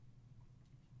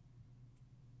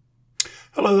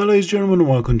Hello there, ladies and gentlemen, and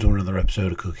welcome to another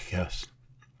episode of CookieCast.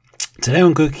 Today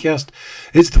on CookieCast,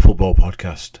 it's the football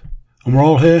podcast, and we're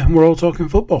all here and we're all talking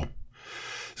football.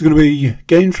 There's going to be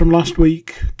games from last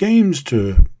week, games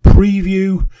to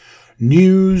preview,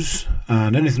 news,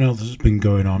 and anything else that's been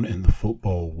going on in the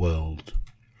football world.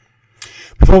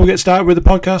 Before we get started with the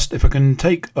podcast, if I can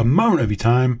take a moment of your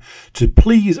time to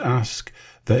please ask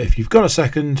that if you've got a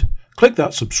second, click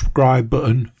that subscribe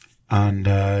button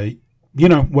and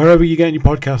wherever you're getting your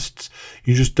podcasts,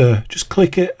 you just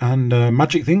click it and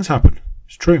magic things happen.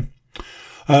 It's true.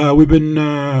 We've been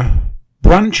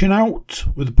branching out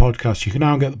with the podcast. You can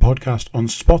now get the podcast on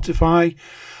Spotify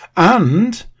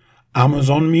and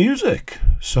Amazon Music.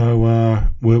 So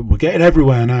we're getting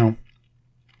everywhere now.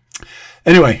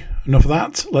 Anyway, enough of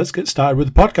that. Let's get started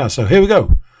with the podcast. So here we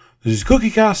go. This is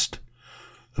CookieCast,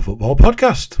 the football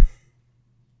podcast.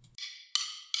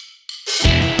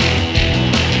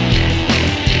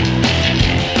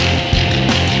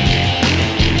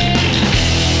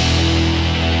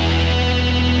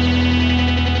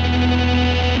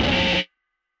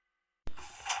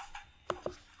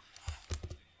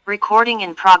 Recording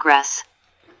in progress.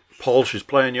 Paul, she's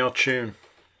playing your tune.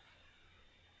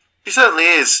 He certainly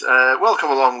is. Welcome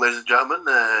along, ladies and gentlemen.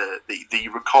 The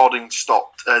recording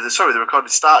stopped. The recording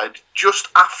started just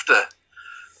after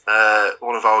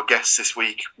one of our guests this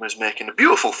week was making a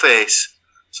beautiful face.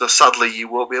 So sadly, you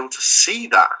won't be able to see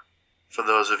that for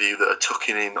those of you that are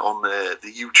tucking in on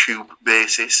the YouTube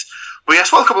basis. But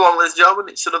yes, welcome along, ladies and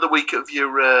gentlemen. It's another week of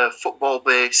your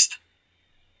football-based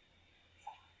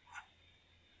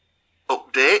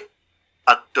update.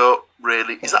 I don't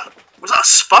really. Was that a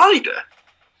spider?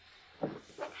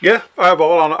 Yeah, I have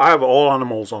all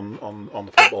animals on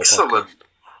the football Excellent. podcast.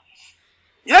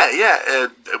 Yeah.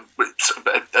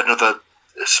 Another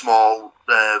small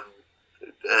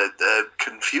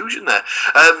confusion there.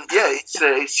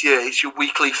 It's your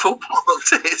weekly football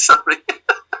update. Sorry.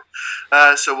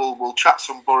 So we'll chat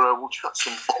some Borough. We'll chat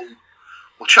some Hull.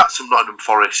 We'll chat some Nottingham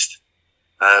Forest.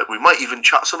 We might even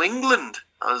chat some England,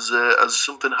 as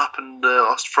something happened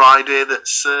last Friday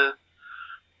that's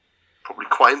probably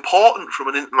quite important from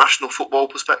an international football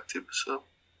perspective. So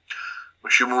I'm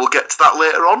assuming we'll get to that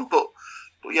later on. But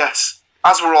yes,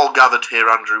 as we're all gathered here,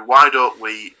 Andrew, why don't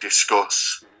we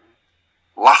discuss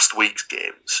last week's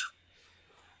games?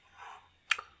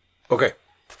 Okay.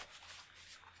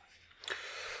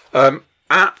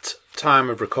 At time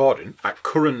of recording, at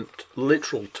current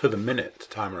literal to the minute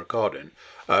time of recording,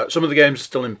 some of the games are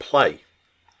still in play.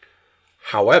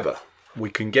 However, we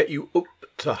can get you up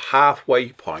to halfway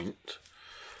point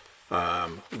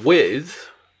with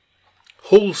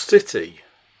Hull City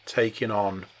taking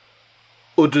on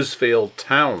Huddersfield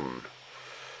Town.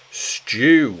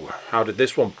 Stu, how did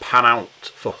this one pan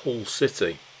out for Hull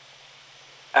City?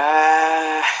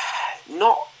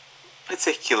 Not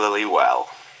particularly well.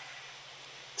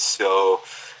 So,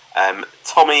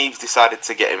 Tom Eaves decided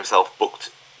to get himself booked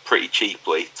pretty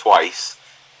cheaply twice.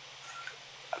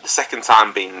 The second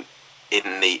time being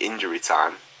in the injury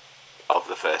time of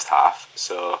the first half.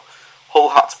 So, Hull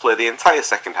had to play the entire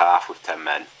second half with 10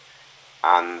 men.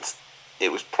 And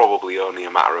it was probably only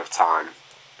a matter of time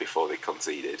before they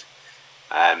conceded.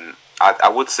 I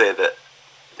would say that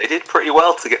they did pretty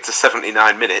well to get to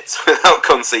 79 minutes without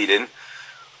conceding.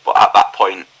 But at that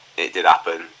point, it did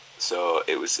happen. So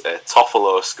it was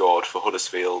Toffolo scored for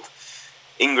Huddersfield.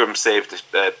 Ingram saved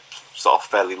a sort of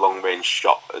fairly long-range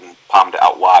shot and palmed it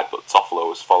out wide, but Toffolo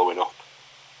was following up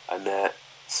and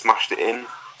smashed it in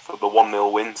for the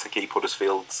 1-0 win to keep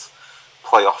Huddersfield's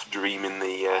playoff dream in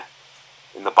the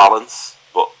balance.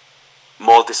 But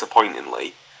more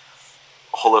disappointingly,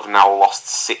 Hull have now lost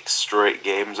 6 straight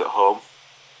games at home.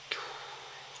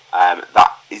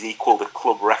 That is equal to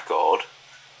club record,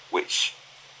 which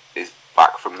is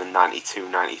back from the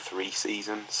 92-93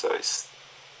 season, so it's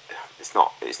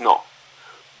not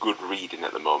good reading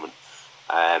at the moment.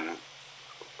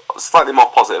 Slightly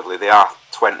more positively, they are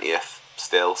 20th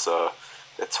still, so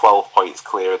they're 12 points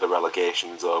clear of the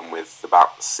relegation zone with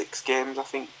about 6 games, I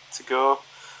think, to go.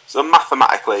 So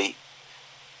mathematically,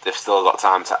 they've still got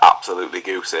time to absolutely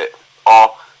goose it,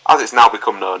 or as it's now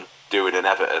become known, doing an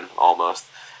Everton almost.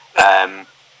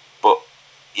 But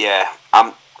yeah,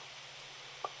 I'm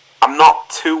not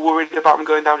too worried about them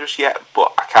going down just yet,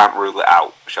 but I can't rule it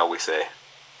out, shall we say.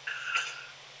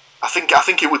 I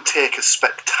think it would take a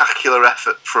spectacular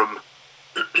effort from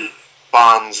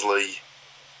Barnsley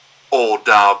or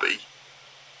Derby.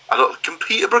 Can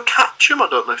Peterborough catch them? I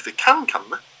don't know if they can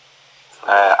they?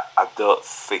 I don't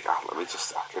think. Let me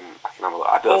just. I can have a look.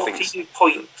 I don't 14 think.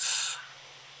 points.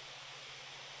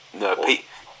 No,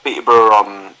 Peterborough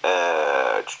on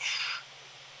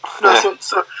No,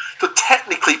 so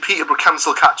technically Peterborough can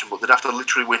still catch them, but they'd have to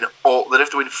literally win they'd have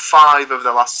to win 5 of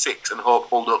their last 6 and hope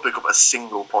Hull don't pick up a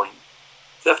single point.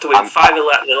 They have to win 5 of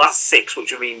the last 6,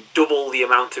 which would mean double the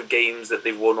amount of games that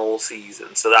they've won all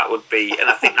season. So that would be, and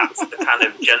I think that's the kind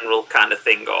of general kind of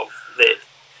thing of that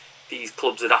these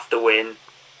clubs would have to win,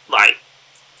 like,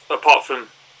 apart from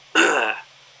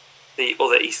the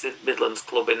other Eastern Midlands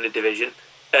club in the division,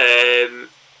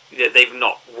 they've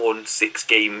not won 6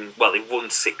 games. Well, they've won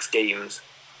 6 games.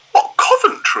 What,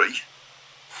 Coventry?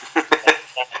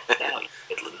 They're not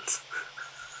Midlands.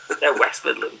 They're West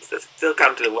Midlands. They're still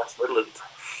counted as West Midlands.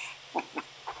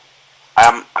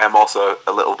 I am also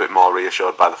a little bit more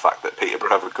reassured by the fact that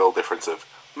Peterborough have a goal difference of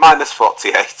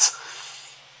 -48.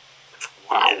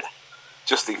 Wow. Yeah.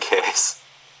 Just in case.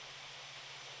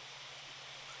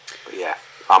 But yeah,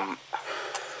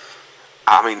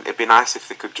 I mean, it'd be nice if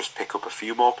they could just pick up a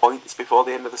few more points before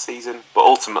the end of the season. But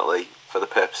ultimately, for the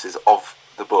purposes of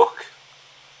the book,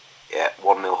 yeah,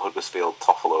 1-0 Huddersfield,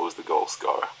 Toffolo was the goal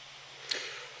scorer.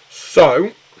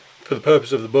 So, for the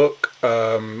purpose of the book,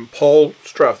 Paul,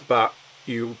 straight off the bat,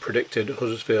 you predicted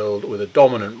Huddersfield with a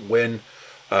dominant win.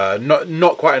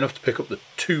 Not quite enough to pick up the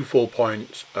 2 full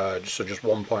points, so just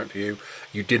 1 point for you.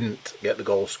 You didn't get the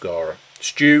goal scorer.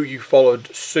 Stu, you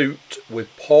followed suit with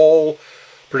Paul,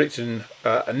 predicting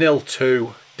a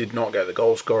 0-2. Did not get the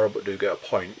goal scorer, but do get a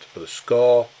point for the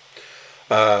score.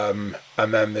 And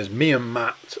then there's me and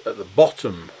Matt at the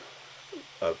bottom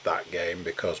of that game,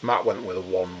 because Matt went with a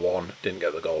 1-1, didn't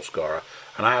get the goal scorer,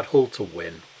 and I had Hull to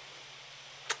win.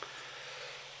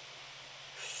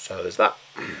 So there's that.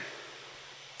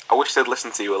 I wish they'd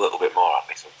listened to you a little bit more,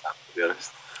 Andy, sometimes, to be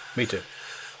honest. Me too.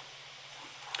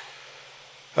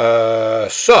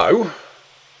 So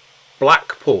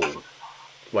Blackpool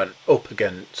went up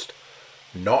against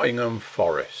Nottingham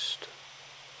Forest.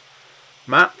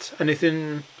 Matt,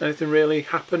 anything really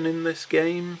happen in this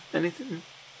game? Anything?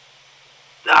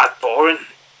 Nah, boring.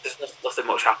 There's nothing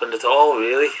much happened at all,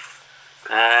 really.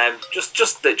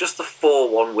 Just the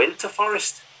 4-1 win to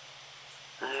Forest.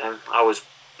 I was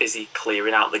busy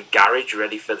clearing out the garage,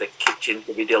 ready for the kitchen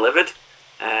to be delivered.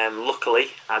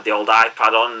 Luckily, I had the old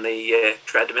iPad on the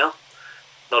treadmill.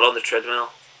 Not on the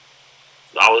treadmill.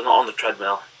 I was not on the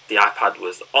treadmill. The iPad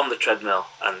was on the treadmill,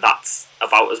 and that's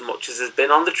about as much as has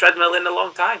been on the treadmill in a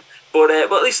long time. But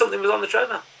at least something was on the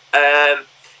treadmill.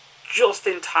 Just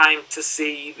in time to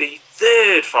see the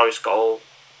 3rd Forest goal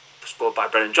scored by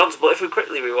Brennan Johnson. But if we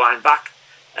quickly rewind back,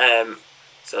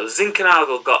 so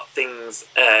Zinchenko got things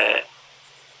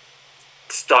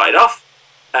started off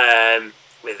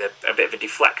with a bit of a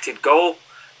deflected goal.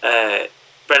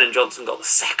 Brennan Johnson got the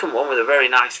 2nd one with a very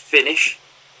nice finish.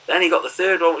 Then he got the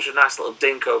 3rd one, which was a nice little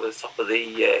dink over the top of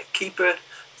the keeper.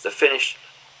 It's the finish.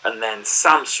 And then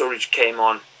Sam Surridge came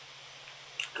on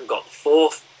and got the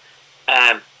 4th.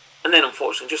 And then,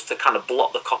 unfortunately, just to kind of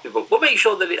block the copybook, but make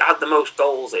sure that it had the most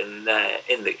goals in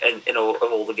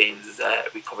all the games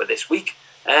we cover this week.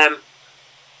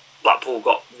 Blackpool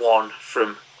got 1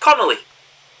 from Connolly.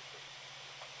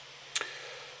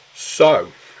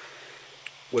 So,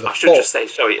 I should just say,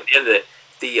 sorry, at the end of it,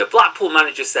 the Blackpool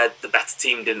manager said the better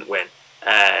team didn't win.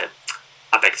 I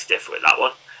beg to differ with that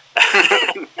one.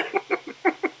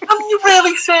 Can you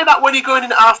really say that when you're going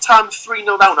in at half-time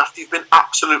 3-0 down after you've been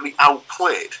absolutely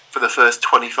outplayed for the first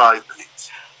 25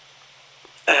 minutes?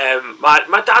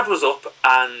 My dad was up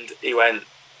and he went,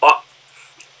 "What?"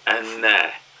 And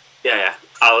yeah,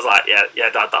 I was like, yeah,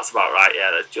 Dad, that's about right.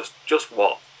 Yeah, just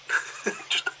what?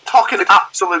 Just talking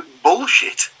absolute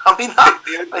bullshit. I mean,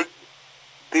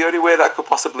 the only way that could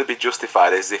possibly be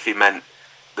justified is if he meant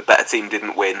the better team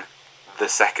didn't win the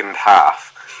second half.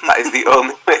 That is the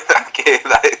only way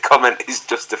that comment is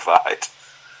justified.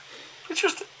 It's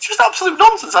just absolute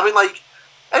nonsense. I mean, like,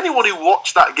 anyone who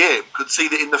watched that game could see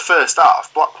that in the first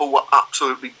half, Blackpool were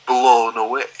absolutely blown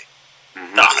away.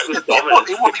 Mm-hmm. It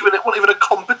wasn't even a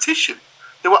competition.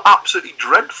 They were absolutely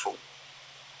dreadful.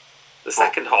 The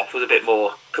second half was a bit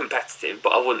more competitive,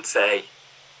 but I wouldn't say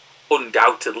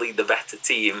undoubtedly the better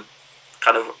team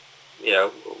kind of,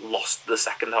 lost the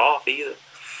second half either.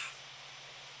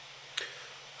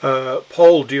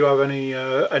 Paul, do you have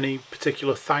any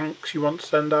particular thanks you want to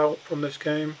send out from this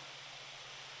game?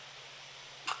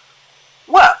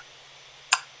 Well,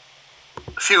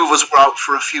 a few of us were out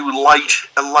for a few light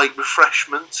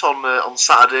refreshments on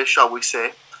Saturday, shall we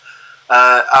say?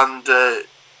 And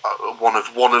one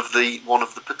of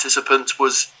the participants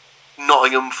was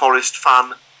Nottingham Forest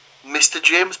fan Mr.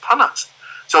 James Panas.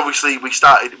 So obviously we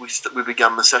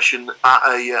began the session at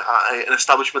an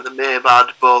establishment that may have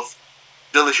had both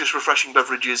delicious, refreshing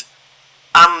beverages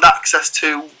and access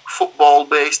to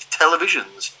football-based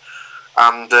televisions.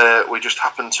 and we just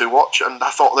happened to watch. And I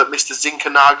thought that Mr.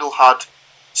 Zinkernagel had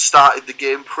started the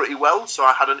game pretty well, so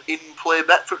I had an in-play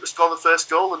bet for him to score the first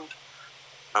goal, and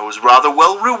I was rather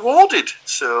well rewarded.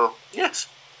 So yes,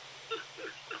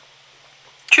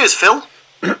 cheers, Phil.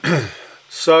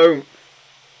 So,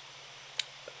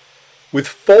 with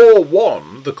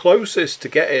 4-1, the closest to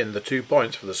getting the 2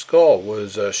 points for the score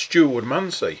was Stuart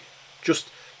Woodmansey. Just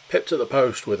pipped at the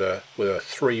post with a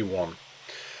 3-1.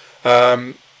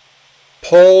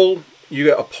 Paul, you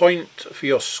get a point for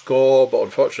your score, but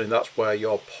unfortunately that's where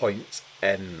your points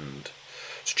end.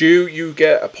 Stu, you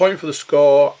get a point for the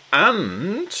score,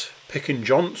 and Picking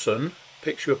Johnson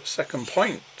picks you up a second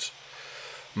point.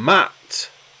 Matt,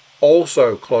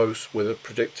 also close with a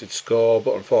predicted score,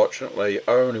 but unfortunately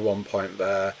only 1 point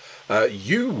there.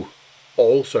 You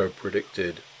also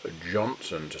predicted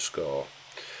Johnson to score.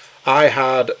 I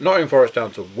had Nottingham Forest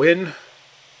down to win,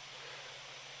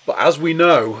 but as we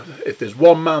know, if there's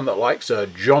one man that likes a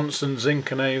Johnson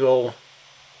Zinkernagel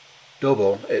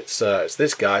double, it's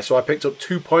this guy. So I picked up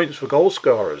 2 points for goal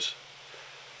scorers,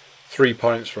 3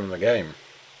 points from the game.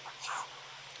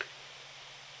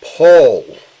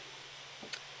 Paul,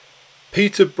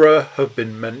 Peterborough have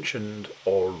been mentioned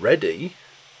already,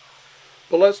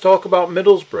 but let's talk about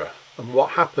Middlesbrough and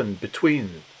what happened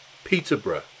between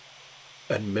Peterborough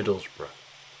and Middlesbrough.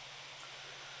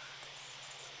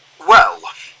 Well,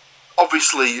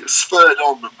 obviously spurred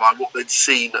on by what they'd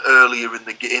seen earlier in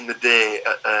the day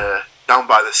down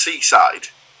by the seaside,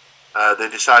 they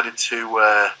decided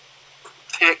to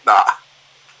take that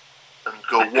and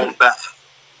go one better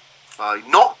by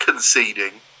not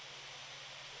conceding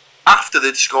after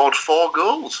they'd scored 4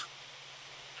 goals.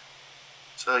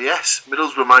 So yes,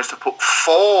 Middlesbrough managed to put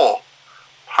 4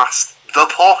 past the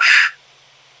Posh.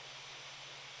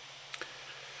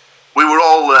 We were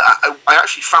all. I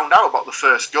actually found out about the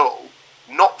first goal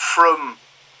not from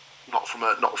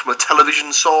a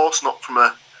television source, not from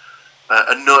a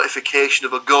notification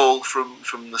of a goal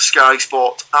from the Sky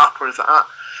Sports app or anything like that.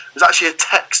 It was actually a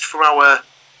text from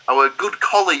our good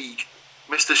colleague,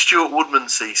 Mr. Stuart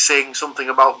Woodmansey, saying something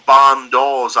about barn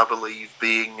doors, I believe,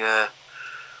 being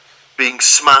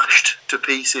smashed to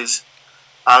pieces,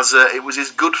 as it was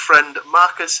his good friend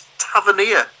Marcus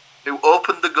Tavernier who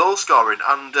opened the goal scoring,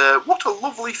 and what a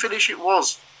lovely finish it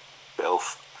was.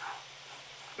 Filth.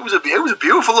 It was a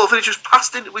beautiful little finish, just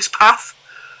passed into his path,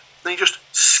 then he just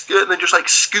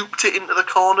scooped it into the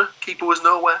corner. Keeper was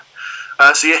nowhere.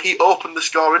 So yeah, he opened the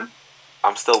scoring.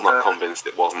 I'm still not convinced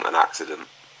it wasn't an accident.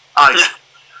 Of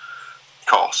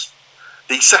course.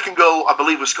 The second goal, I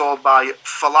believe, was scored by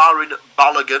Falarin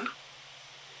Balogun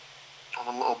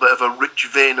on a little bit of a rich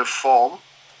vein of form.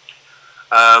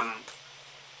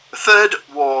 The third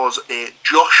was a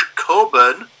Josh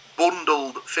Coburn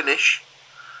bundled finish,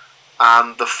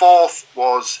 and the fourth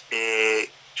was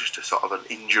just a sort of an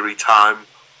injury time,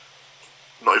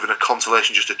 not even a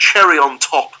consolation, just a cherry on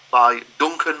top by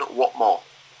Duncan Watmore.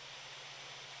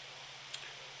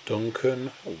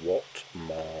 Duncan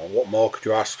Watmore. What more could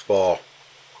you ask for?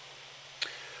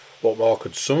 What more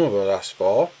could some of us ask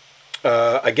for?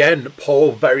 Again,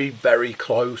 Paul, very, very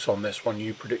close on this one.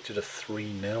 You predicted a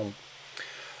 3-0.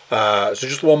 So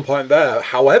just 1 point there.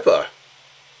 However,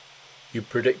 you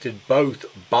predicted both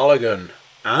Balogun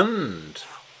and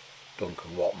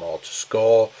Duncan Watmore to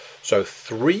score. So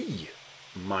 3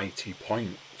 mighty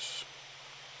points.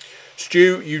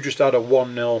 Stu, you just had a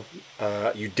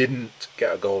 1-0. You didn't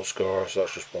get a goal scorer, so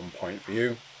that's just 1 point for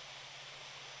you.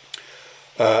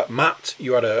 Matt,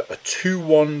 you had a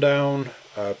 2-1 down.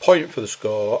 Point for the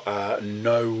score.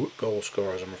 No goal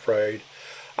scorers, I'm afraid.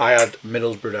 I had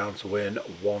Middlesbrough down to win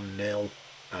 1-0,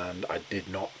 and I did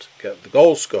not get the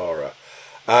goal scorer.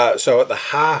 So at the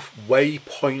halfway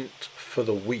point for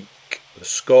the week, the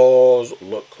scores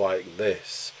look like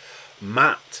this.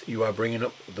 Matt, you are bringing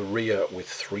up the rear with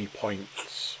 3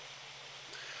 points.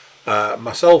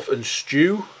 Myself and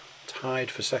Stu tied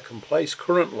for second place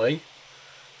currently,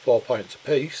 4 points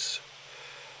apiece.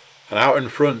 And out in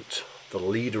front, the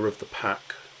leader of the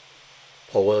pack,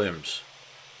 Paul Williams,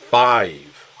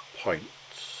 5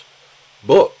 points.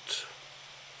 But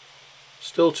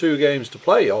still 2 games to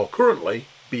play, or currently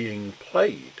being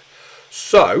played.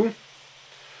 So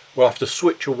we'll have to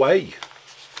switch away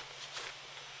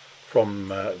from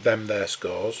their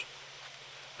scores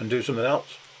and do something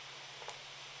else.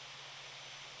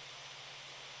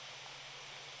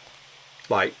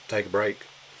 Like take a break.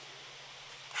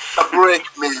 A break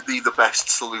may be the best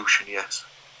solution, yes.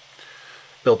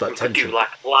 Build that We could tension. do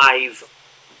like live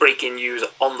breaking news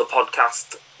on the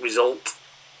podcast result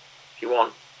if you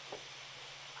want.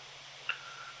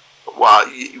 Well,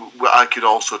 I could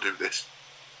also do this.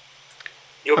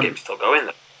 Your game's still going,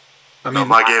 though. I mean, No,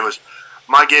 my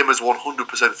game is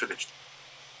 100% finished.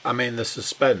 I mean, the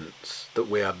suspense that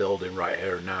we are building right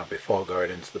here and now before going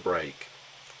into the break,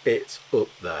 it's up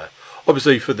there.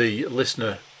 Obviously, for the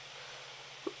listener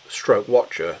stroke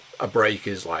watcher, a break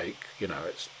is like,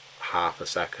 it's half a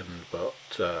second, but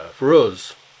for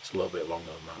us, it's a little bit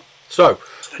longer than that. So,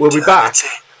 we'll be back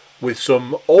with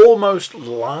some almost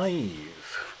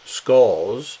live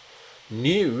scores,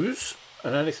 news,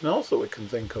 and anything else that we can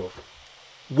think of.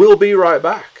 We'll be right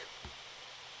back.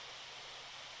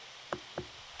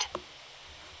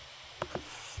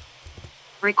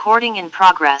 Recording in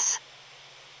progress.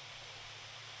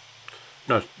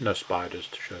 No spiders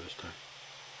to show this time.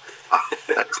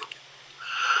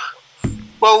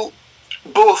 Well,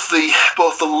 both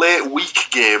the late week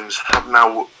games have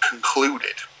now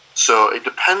concluded. So it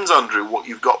depends, Andrew, what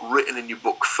you've got written in your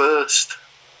book first.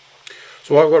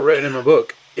 So what I've got written in my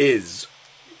book is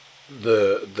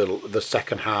the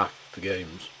second half of the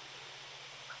games.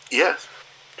 Yes.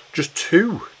 Just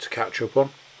 2 to catch up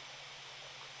on.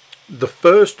 The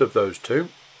first of those 2,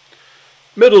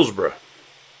 Middlesbrough,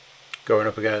 going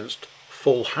up against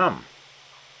Fulham.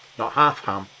 Not half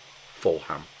ham,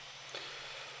 Fulham.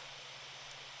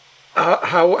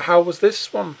 How was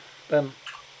this one then?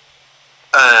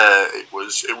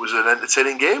 It was an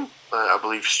entertaining game. I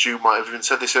believe Stu might have even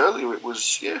said this earlier. It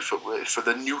was for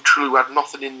the neutral who had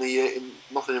nothing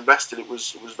nothing invested. It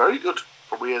was very good.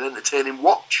 Probably an entertaining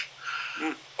watch.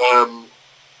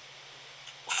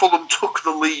 Fulham took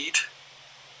the lead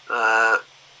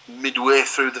midway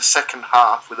through the second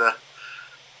half with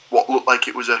what looked like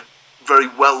it was a very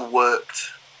well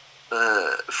worked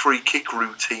free kick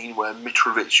routine where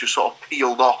Mitrovic just sort of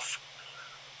peeled off.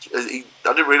 I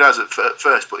didn't realise it at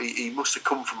first, but he must have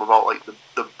come from about like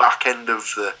the back end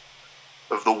of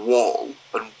the wall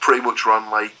and pretty much ran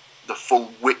like the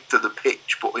full width of the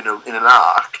pitch, but in an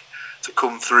arc to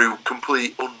come through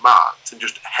completely unmarked and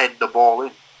just head the ball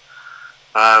in.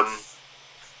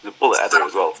 The bullet header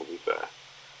as well, to be fair.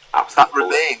 That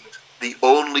remained the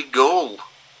only goal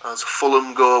as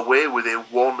Fulham go away with a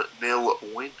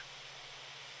 1-0 win.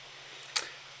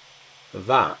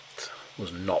 That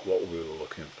was not what we were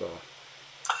looking for.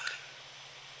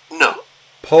 No.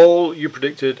 Paul, you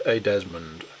predicted a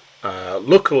Desmond.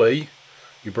 Luckily,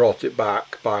 you brought it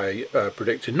back by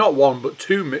predicting not 1 but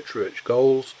 2 Mitrovic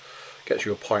goals. Gets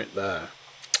you a point there.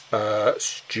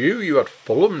 Stu, you had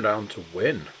Fulham down to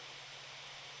win.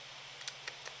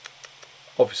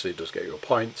 Obviously, it does get you a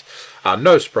point. And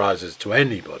no surprises to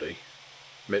anybody.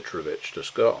 Mitrovic to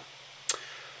score.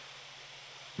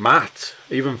 Matt,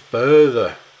 even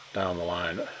further down the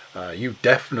line, you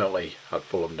definitely had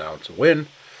Fulham down to win.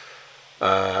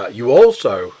 You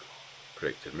also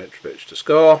predicted Mitrovic to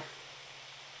score.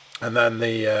 And then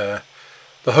the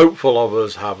hopeful of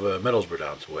us have Middlesbrough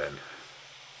down to win.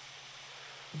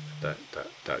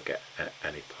 Don't get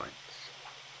any points.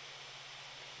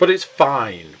 But it's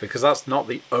fine, because that's not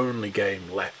the only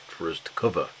game left for us to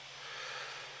cover.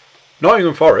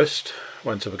 Nottingham Forest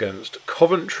went up against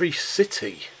Coventry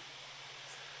City.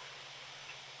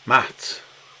 Matt,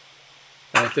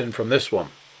 anything from this one?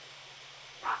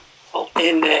 Well,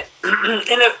 in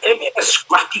a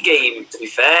scrappy game, to be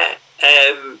fair,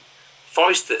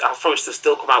 Forest have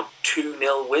still come out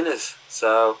 2-0 winners.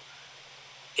 So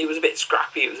it was a bit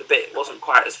scrappy. Wasn't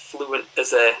quite as fluent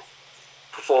as a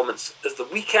performance as the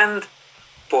weekend,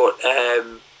 but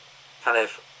kind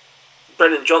of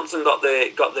Brennan Johnson got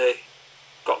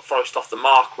Forest off the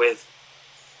mark with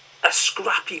a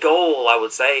scrappy goal. I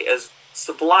would say, as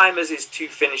sublime as his 2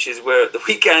 finishes were at the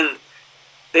weekend,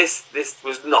 this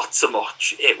was not so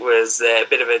much. It was a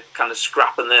bit of a kind of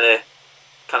scrap and then a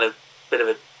kind of bit of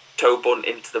a toe bunt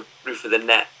into the roof of the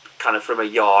net, kind of from a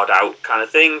yard out kind of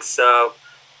thing. So,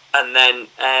 and then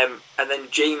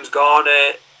James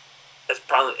Garner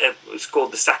has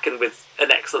scored the second with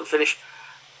an excellent finish.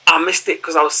 I missed it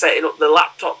because I was setting up the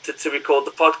laptop to record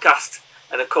the podcast,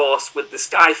 and of course with the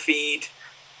Sky feed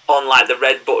on like the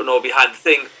red button or behind the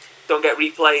thing, don't get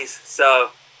replays.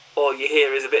 So all you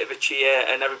hear is a bit of a cheer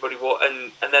and everybody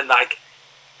and then like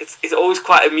it's always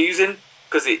quite amusing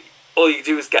because all you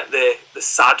do is get the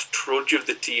sad trudge of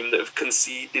the team that have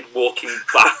conceded walking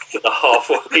back to the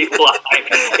halfway line.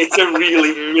 It's a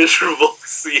really miserable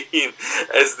scene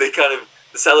as the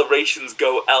celebrations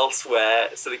go elsewhere.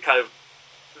 So they kind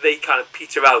of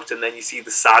peter out, and then you see the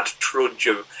sad trudge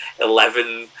of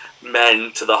 11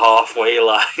 men to the halfway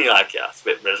line. You're like, yeah, it's a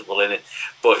bit miserable, isn't it?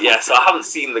 But yeah, so I haven't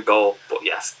seen the goal, but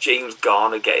yes, James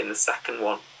Garner getting the second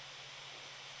one.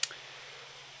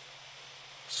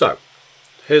 So,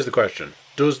 here's the question.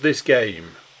 Does this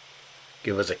game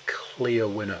give us a clear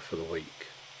winner for the week?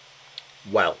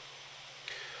 well.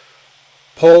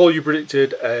 Paul, you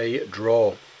predicted a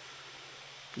draw.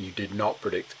 You did not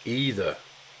predict either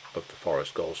of the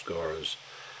Forest goal scorers.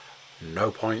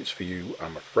 No points for you,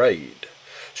 I'm afraid.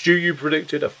 Stu, you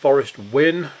predicted a Forest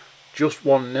win. Just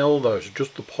 1-0, though, so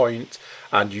just the point,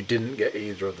 and you didn't get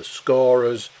either of the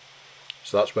scorers.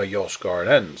 So that's where your scoring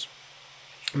ends.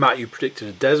 Matt, you predicted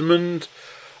a Desmond.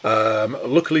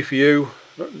 Luckily for you,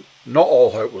 not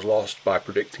all hope was lost by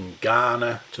predicting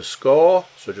Garner to score,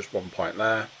 so just 1 point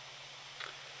there.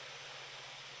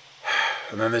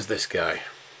 And then there's this guy,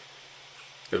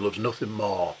 who loves nothing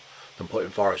more than putting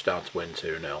Forest down to win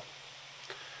 2-0.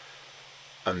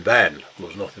 And then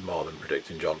loves nothing more than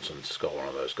predicting Johnson to score one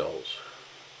of those goals.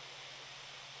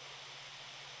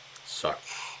 So,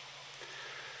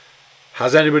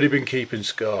 has anybody been keeping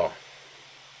score?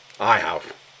 I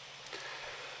have.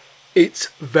 It's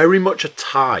very much a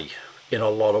tie in a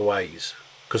lot of ways,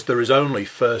 because there is only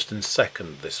first and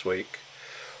second this week.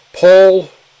 Paul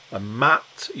and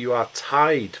Matt, you are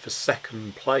tied for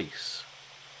second place.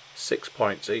 6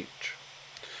 points each.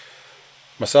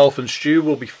 Myself and Stu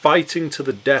will be fighting to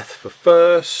the death for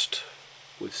first,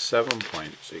 with 7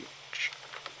 points each.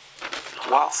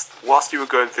 Whilst you were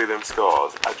going through them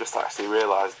scores, I just actually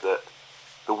realised that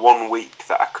the 1 week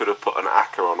that I could have put an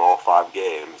acca on all 5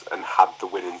 games and had the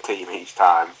winning team each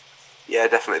time, yeah,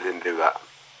 definitely didn't do that.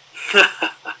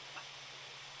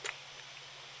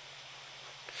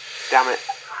 Damn it.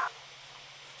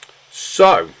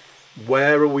 So,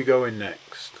 where are we going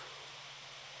next?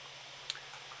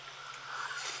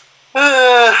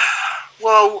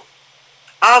 Well,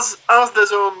 as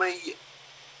there's only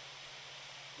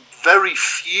very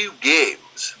few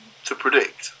games to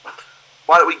predict,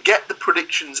 why don't we get the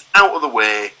predictions out of the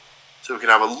way so we can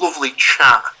have a lovely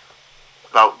chat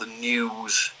about the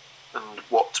news and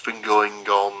what's been going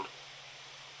on.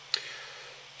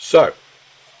 So,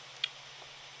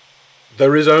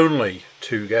 there is only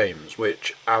 2 games,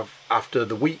 which after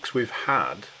the weeks we've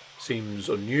had seems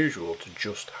unusual to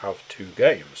just have 2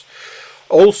 games.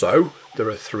 Also, there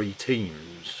are 3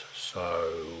 teams,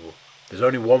 so there's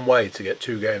only one way to get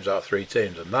 2 games out of 3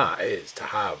 teams, and that is to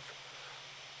have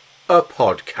a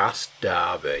podcast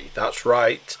derby. That's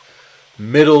right,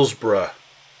 Middlesbrough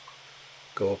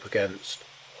go up against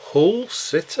Hull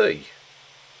City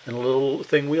in a little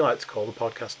thing we like to call the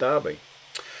podcast derby.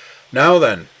 Now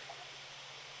then,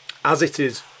 as it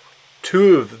is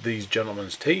 2 of these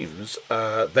gentlemen's teams,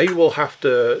 they will have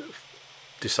to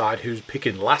decide who's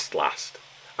picking last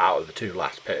out of the 2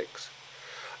 last picks.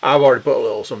 I've already put a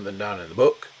little something down in the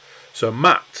book. So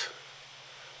Matt,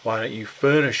 why don't you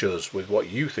furnish us with what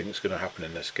you think is going to happen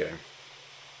in this game?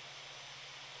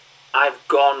 I've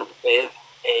gone with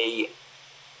a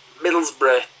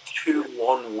Middlesbrough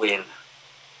 2-1 win.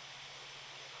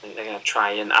 I think they're going to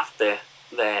try and after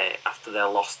their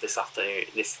loss this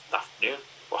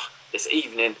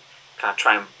evening, kind of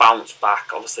try and bounce back.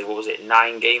 Obviously, what was it,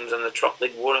 9 games on the trot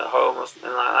they'd won at home or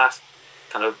something like that.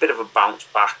 Kind of a bit of a bounce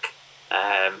back.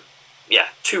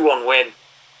 2-1 win.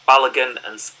 Balogun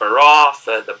and Sparrow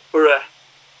for the Borough,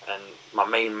 and my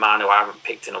main man who I haven't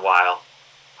picked in a while,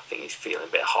 I think he's feeling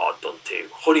a bit hard done to.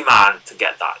 Honeyman to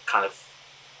get that kind of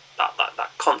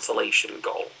that consolation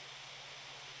goal.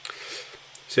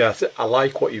 See, I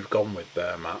like what you've gone with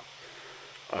there, Matt,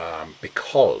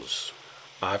 because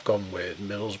I've gone with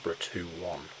Middlesbrough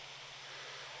 2-1.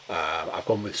 I've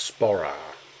gone with Sporra,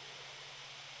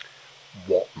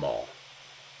 Watmore,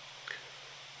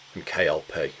 and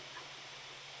KLP.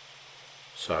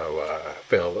 So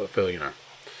feel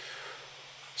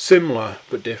similar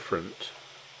but different.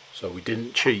 So we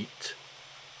didn't cheat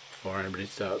before anybody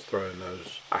starts throwing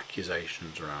those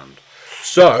accusations around.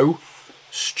 So,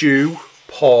 Stu,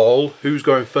 Paul, who's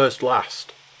going first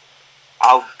last?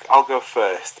 I'll go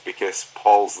first because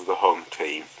Paul's the home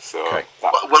team. So okay.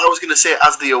 Well, I was going to say,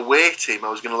 as the away team, I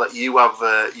was going to let you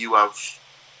have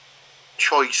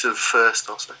choice of first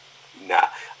or second. Nah,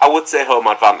 I would say home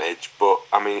advantage, but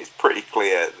I mean it's pretty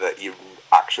clear that you're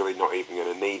actually not even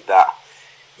going to need that.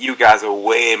 You guys are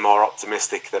way more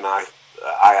optimistic than I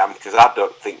am because I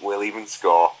don't think we'll even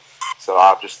score. So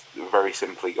I've just very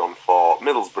simply gone for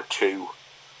Middlesbrough 2,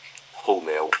 Hull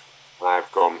 0.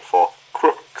 I've gone for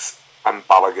Crooks and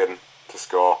Balogun to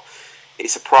score. It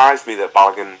surprised me that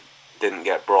Balogun didn't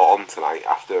get brought on tonight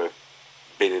after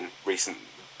being in recent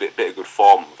bit of good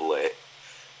form of late.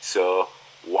 So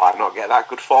why not get that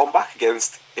good form back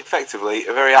against effectively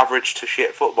a very average to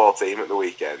shit football team at the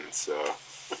weekend? So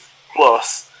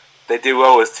plus they do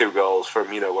owe us 2 goals from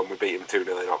when we beat them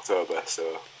 2-0 in October.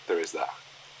 So there is that.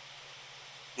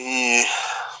 Yeah.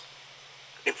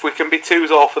 If we can be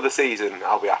 2s all for the season,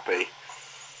 I'll be happy.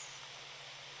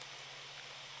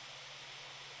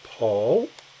 Paul?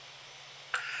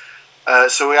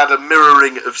 So we had a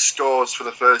mirroring of scores for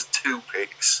the first 2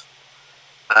 picks.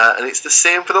 And it's the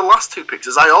same for the last 2 picks,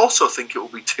 as I also think it will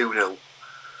be 2-0.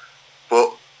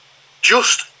 But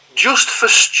just for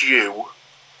Stu,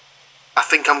 I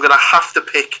think I'm going to have to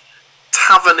pick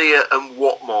Tavernier and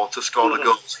Watmore to score the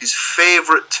goals. His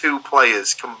favourite 2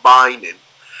 players combining.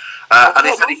 And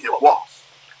if anything, what?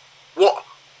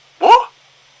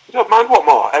 You don't mind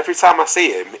Watmore? Every time I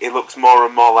see him, he looks more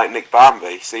and more like Nick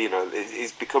Barmby. So,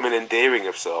 he's becoming endearing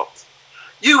of sorts.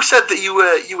 You said that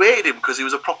you hated him because he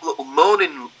was a proper little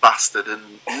moaning bastard and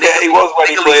he was when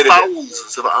he played fouls and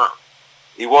stuff like that.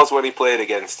 He was when he played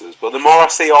against us, but the more I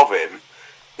see of him,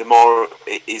 the more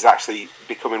he's actually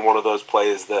becoming one of those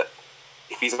players that,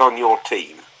 if he's on your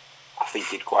team, I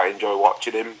think you'd quite enjoy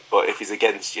watching him. But if he's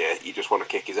against you, you just want to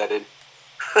kick his head in.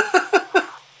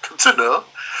 Good to know.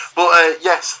 But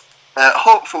yes,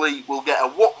 hopefully we'll get a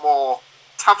Watmore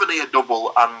Tavernier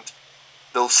double, and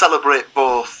they'll celebrate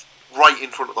both right in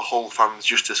front of the Hull fans,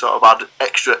 just to sort of add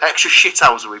extra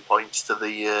shithousery points to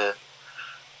the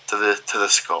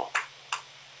score.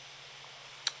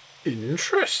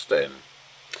 Interesting.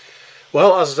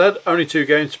 Well, as I said, only 2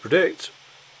 games to predict,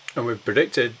 and we've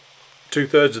predicted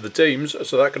 2/3 of the teams,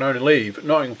 so that can only leave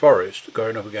Nottingham Forest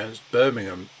going up against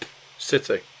Birmingham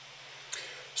City.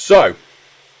 So,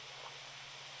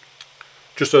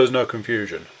 just so there's no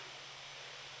confusion,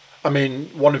 I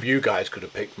mean, one of you guys could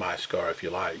have picked my score if you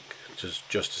like,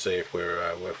 just to see if we're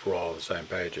all on the same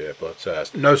page here. But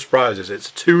no surprises, it's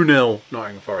a 2-0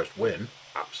 Nottingham Forest win,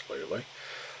 absolutely.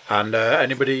 And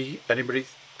anybody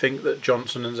think that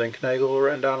Johnson and Zinkernagel are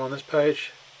written down on this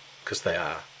page? Because they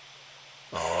are.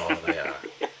 Oh, they are.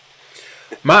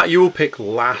 Matt, you will pick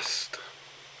last.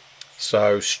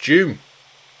 So, Stu.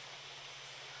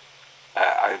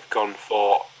 I've gone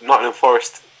for Nottingham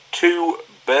Forest 2,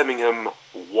 Birmingham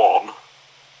 1.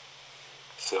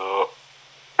 So,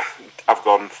 I've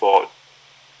gone for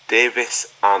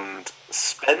Davis and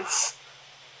Spence.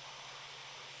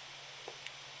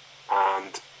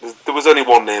 And there was only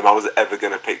one name I was ever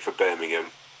going to pick for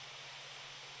Birmingham.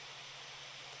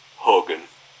 Hogan.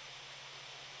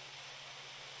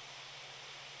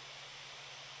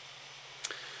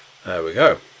 There we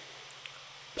go.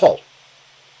 Paul.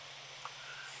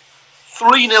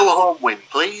 3-0 home win,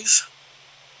 please.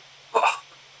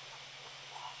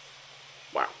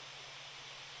 Wow.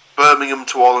 Birmingham,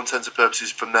 to all intents and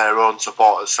purposes, from their own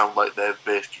supporters, sound like they've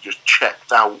basically just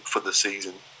checked out for the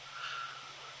season.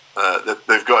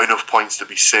 They've got enough points to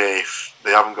be safe.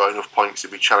 They haven't got enough points to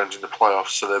be challenging the playoffs,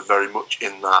 so they're very much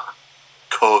in that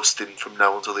coasting from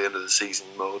now until the end of the season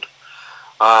mode.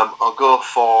 I'll go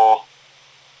for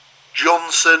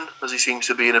Johnson, as he seems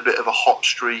to be in a bit of a hot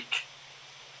streak.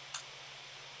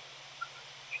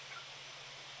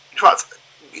 In fact,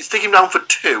 stick him down for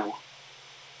 2.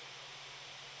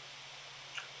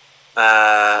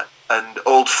 And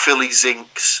old Philly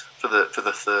Zinks for the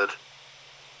 3rd.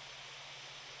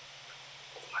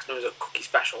 It was a cookie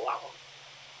special, that one.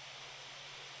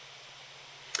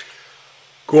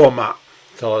 Go on, Matt.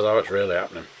 Tell us how it's really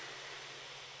happening.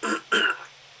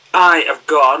 I have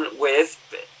gone with,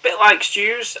 a bit like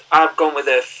Stu's, I've gone with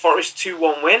a Forest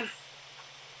 2-1 win.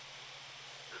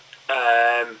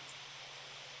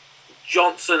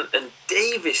 Johnson and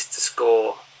Davis to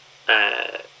score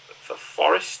for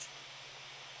Forest.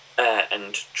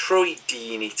 And Troy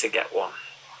Deeney to get one.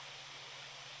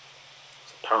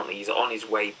 So apparently he's on his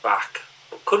way back,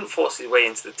 but couldn't force his way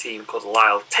into the team because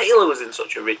Lyle Taylor was in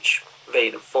such a rich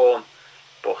vein of form.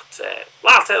 But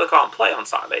Lyle Taylor can't play on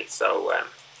Saturday, so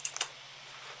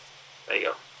there you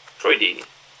go. Troy Deeney.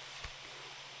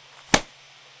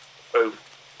 Boom.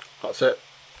 That's it.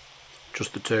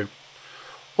 Just the 2.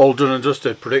 All done and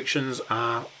dusted. Predictions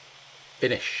are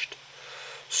finished.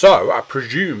 So, I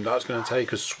presume that's going to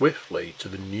take us swiftly to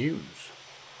the news.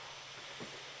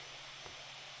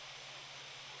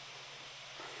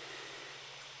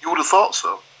 You would have thought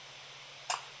so.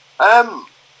 I don't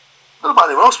know about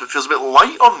anyone else, but it feels a bit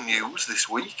light on news this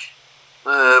week.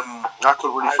 I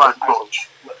couldn't really find much.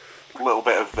 A little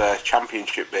bit of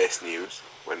championship-based news.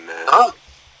 When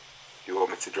you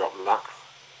want me to drop that?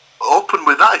 Open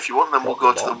with that if you want, then we'll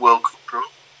go to the World Cup Pro.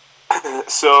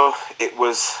 So it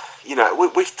was,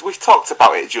 we've talked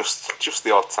about it just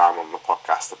the odd time on the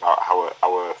podcast about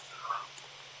our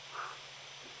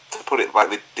to put it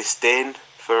lightly, disdain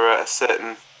for a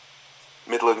certain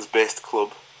Midlands-based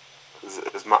club,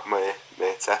 as Matt may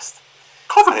attest.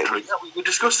 Coventry. We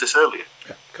discussed this earlier.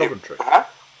 Yeah, Coventry.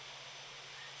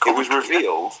 It was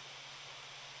revealed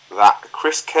that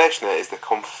Chris Kirchner is the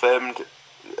confirmed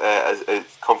as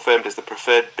the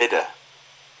preferred bidder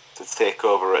to take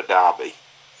over at Derby.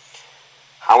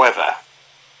 However,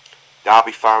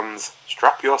 Derby fans,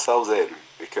 strap yourselves in,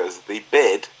 because the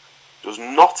bid does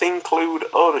not include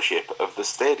ownership of the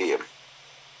stadium.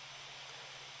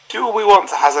 Do we want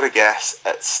to hazard a guess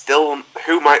at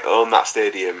who might own that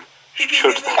stadium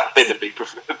should that bid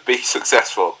be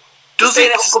successful? Does They're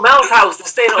staying at Uncle Mel's house. They're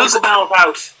staying at Uncle Mel's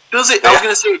house. Does it? I was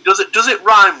going to say, does it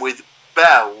rhyme with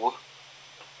Bell?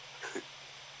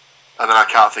 And then I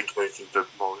can't think of anything for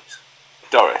Morris.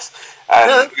 Doris.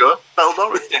 There you go, Bell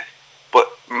Doris. But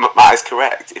Matt is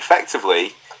correct.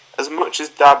 Effectively, as much as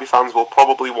Derby fans will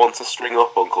probably want to string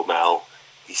up Uncle Mel,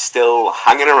 he's still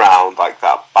hanging around like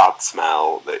that bad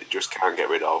smell that you just can't get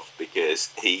rid of,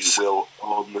 because he will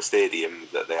own the stadium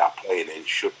that they are playing in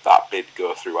should that bid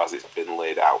go through as it's been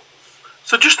laid out.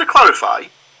 So just to clarify,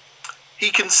 he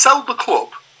can sell the club,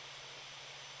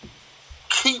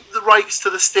 keep the rights to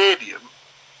the stadium,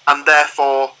 and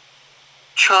therefore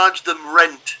charge them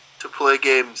rent to play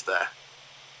games there.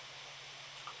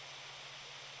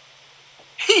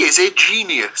 He is a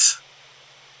genius.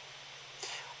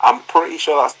 I'm pretty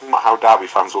sure that's not how Derby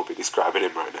fans will be describing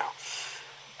him right now.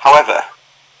 However,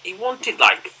 he wanted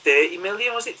like 30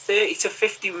 million, was it 30 to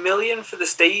 50 million for the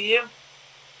stadium?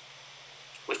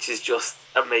 Which is just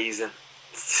amazing.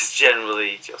 It's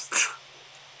generally just...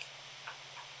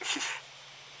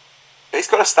 It's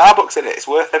got a Starbucks in it. It's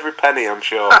worth every penny, I'm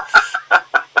sure.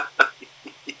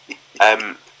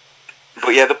 But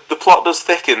yeah, the plot does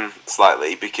thicken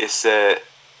slightly, because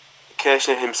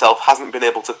Kirshner himself hasn't been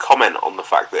able to comment on the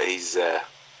fact that he's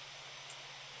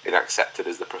been accepted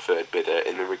as the preferred bidder,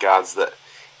 in the regards that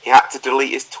he had to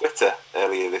delete his Twitter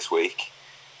earlier this week,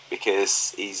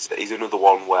 because he's another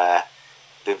one where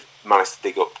they've managed to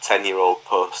dig up 10-year-old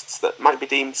posts that might be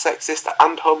deemed sexist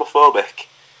and homophobic.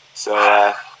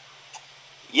 So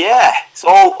yeah, it's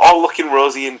all looking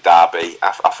rosy in Derby.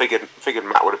 I figured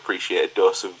Matt would appreciate a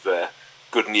dose of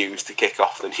good news to kick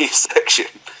off the news section.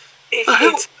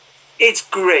 It's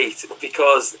great,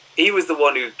 because he was the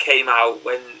one who came out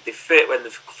when the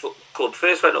club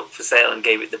first went up for sale and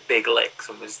gave it the big licks,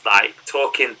 and was like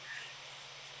talking.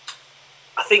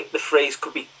 I think the phrase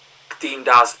could be deemed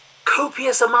as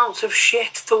copious amounts of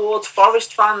shit towards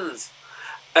Forest fans,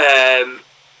 and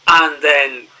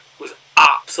then was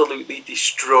absolutely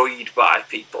destroyed by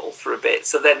people for a bit.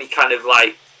 So then he kind of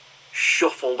like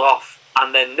shuffled off,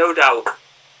 and then no doubt,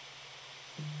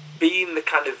 being the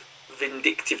kind of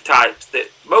vindictive types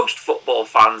that most football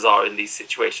fans are in these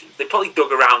situations, they probably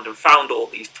dug around and found all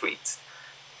these tweets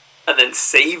and then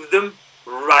saved them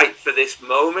right for this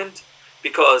moment,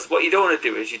 because what you don't want to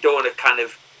do is you don't want to kind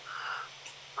of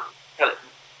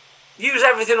use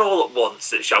everything all at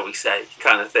once, shall we say,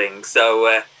 kind of thing.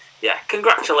 So yeah,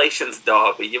 congratulations,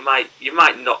 Derby. You might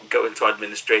not go into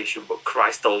administration, but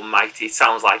Christ Almighty, it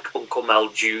sounds like Uncle Mel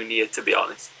Jr., to be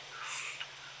honest.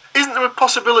 Isn't there a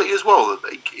possibility as well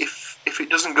that if it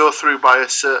doesn't go through by a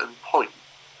certain point,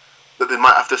 that they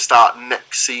might have to start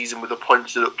next season with a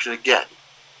points deduction again?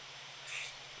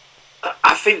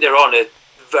 I think they're on a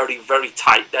very, very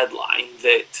tight deadline,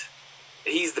 that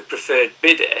he's the preferred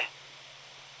bidder,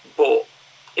 but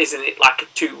isn't it like a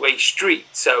two-way street?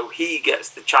 So he gets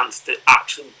the chance to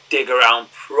actually dig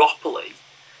around properly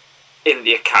in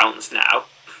the accounts now.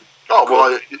 Oh,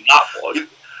 well,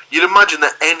 you'd imagine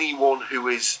that anyone who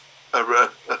is a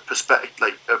prospective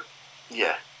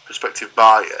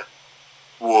buyer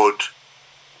would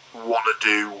want to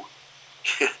do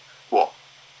what,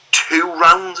 2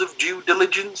 rounds of due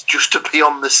diligence just to be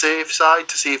on the safe side,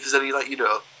 to see if there's any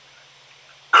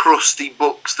crusty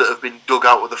books that have been dug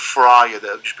out of the fryer that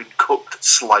have just been cooked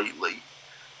slightly.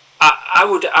 I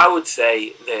would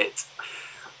say that,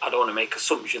 I don't want to make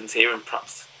assumptions here, and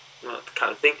perhaps that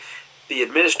kind of thing. The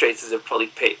administrators have probably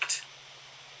picked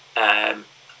the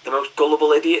most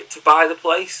gullible idiot to buy the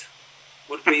place,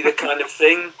 would be the kind of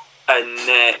thing,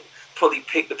 and probably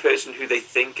pick the person who they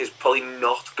think is probably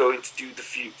not going to do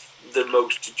the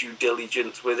most due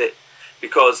diligence with it,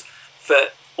 because for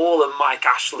all of Mike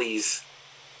Ashley's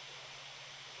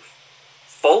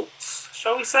faults,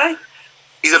 shall we say,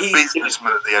 he's a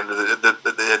businessman at the end of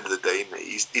the day.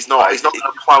 He's not going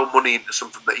to plough money into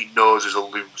something that he knows is a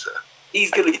loser. He's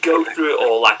going to go through it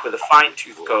all like with a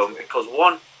fine-tooth comb, because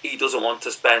one, he doesn't want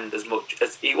to spend as much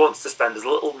as he wants to spend as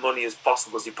little money as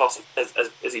possible as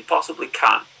he possibly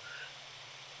can,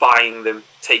 buying them,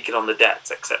 taking on the debts,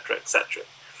 etc., etc.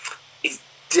 He's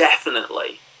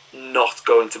definitely not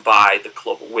going to buy the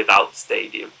club without the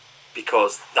stadium,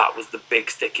 because that was the big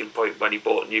sticking point when he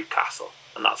bought Newcastle,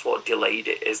 and that's what delayed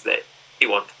it, is that he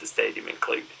wanted the stadium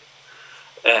included.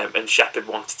 And Shepherd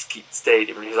wanted to keep the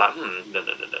stadium, and he was like, no,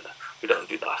 we don't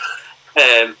do that.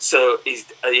 So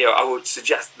I would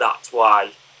suggest that's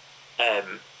why,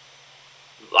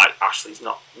 Ashley's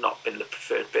not been the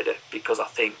preferred bidder, because I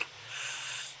think,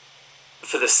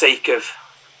 for the sake of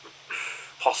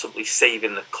possibly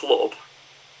saving the club,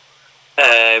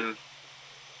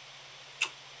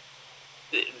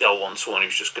 they'll want someone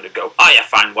who's just going to go, oh yeah,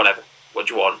 fine, whatever. What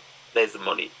do you want? There's the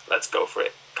money. Let's go for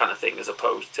it, kind of thing, as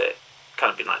opposed to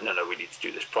kind of being like, no, we need to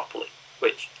do this properly.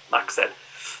 Which, like I said,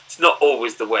 it's not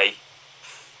always the way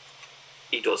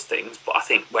he does things, but I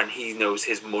think when he knows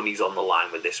his money's on the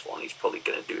line with this one, he's probably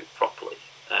going to do it properly.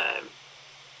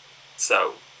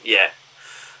 So, yeah,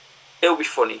 it'll be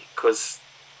funny, because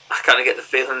I kind of get the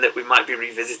feeling that we might be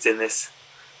revisiting this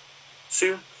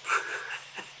soon.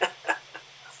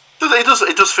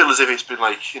 It does feel as if it's been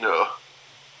a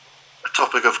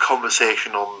topic of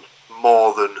conversation on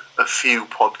more than a few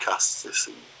podcasts this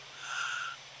season.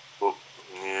 But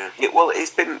yeah, well,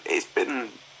 it's been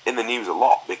in the news a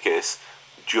lot, because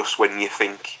just when you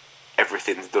think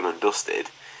everything's done and dusted,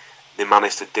 they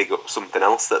manage to dig up something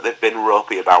else that they've been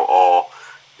ropey about, or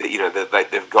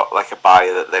they've got like a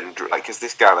buyer that then, because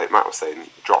this guy, like Matt was saying,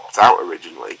 dropped out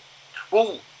originally.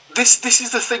 Well, this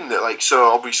is the thing that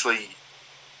so obviously,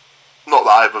 not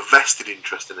that I have a vested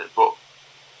interest in it, but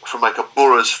from a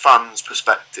Borough's fans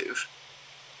perspective,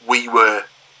 we were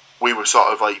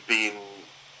sort of being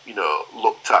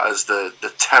looked at as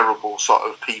the terrible sort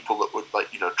of people that would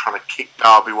trying to kick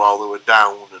Derby while they were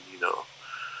down, and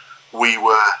we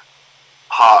were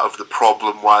part of the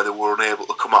problem why they were unable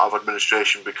to come out of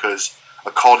administration, because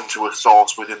according to a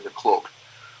source within the club,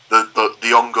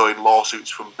 the ongoing lawsuits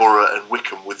from Borough and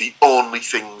Wycombe were the only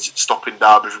things stopping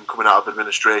Derby from coming out of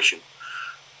administration.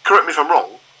 Correct me if I'm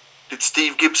wrong, did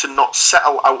Steve Gibson not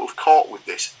settle out of court with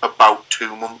this about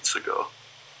 2 months ago?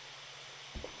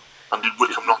 And did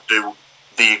Wycombe not do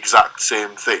the exact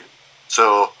same thing?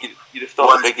 So you'd have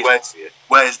thought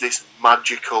where's this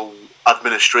magical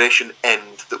administration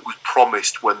end that was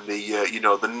promised when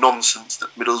the nonsense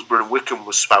that Middlesbrough and Wycombe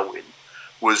was spouting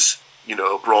was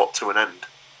brought to an end?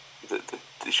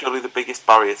 Surely the biggest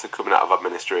barrier to coming out of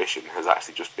administration has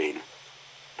actually just been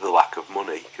the lack of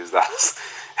money, because that's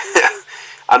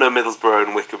I know Middlesbrough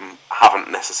and Wycombe haven't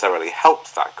necessarily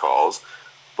helped that cause,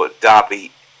 but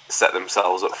Derby set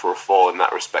themselves up for a fall in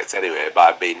that respect anyway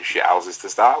by being shithouses to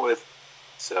start with.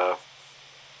 So,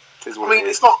 it's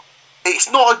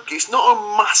not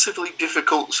a massively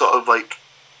difficult sort of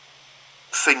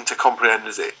thing to comprehend,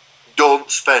 is it? Don't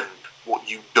spend what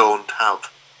you don't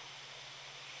have.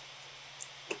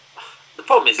 The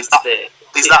problem is that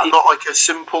not a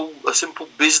simple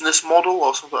business model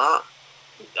or something like that?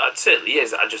 It certainly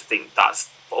is. I just think that's,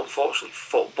 unfortunately,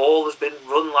 football has been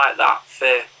run like that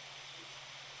for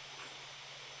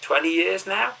 20 years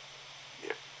now.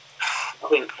 Yeah. I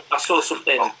think I saw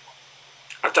something.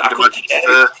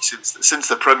 Since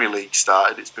the Premier League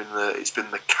started, it's been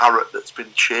the carrot that's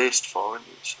been chased for, isn't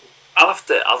it? So. I'll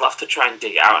have to try and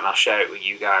dig it out, and I'll share it with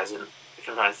you guys. And if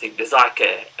I'm trying to think, there's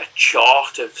a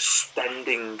chart of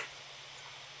spending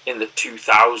in the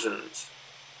 2000s,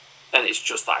 and it's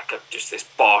just just this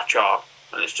bar chart,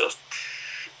 and it's just,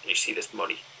 and you see this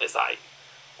money. It's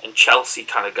and Chelsea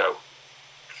kind of go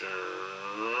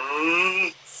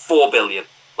 4 billion.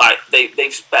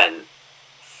 They've spent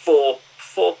 4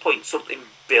 point something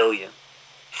billion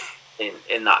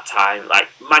in that time.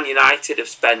 Man United have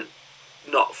spent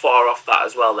not far off that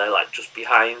as well. They're just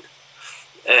behind,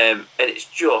 and it's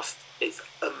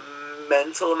a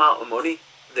mental amount of money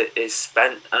that is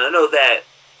spent. And I know they're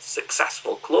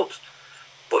successful clubs,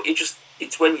 but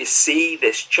it's when you see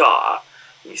this chart,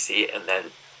 you see it, and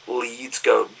then Leeds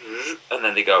go, and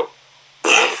then they go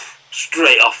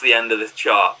straight off the end of the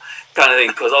chart, kind of thing.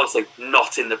 Because obviously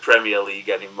not in the Premier League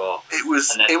anymore. It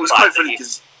was quite funny,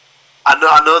 because I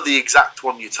know the exact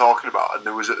one you're talking about, and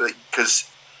there was because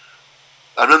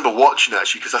I remember watching it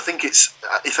actually, because I think it's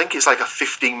like a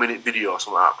 15-minute video or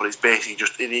something like that, but it's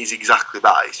basically it is exactly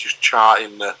that. It's just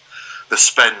charting the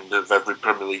spend of every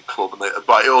Premier League club,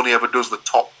 but it only ever does the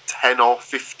top 10 or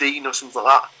 15 or something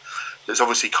like that. So it's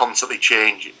obviously constantly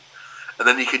changing, and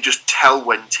then you can just tell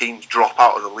when teams drop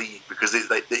out of the league, because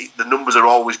the numbers are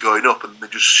always going up and they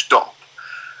just stop,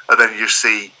 and then you just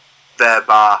see their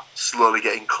bar slowly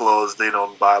getting closed in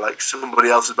on by somebody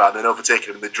else's bar, and then overtaking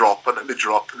them, and they drop, and then they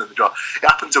drop, and then they drop. It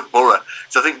happened to Borough.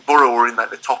 So I think Borough were in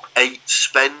the top 8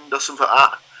 spend or something like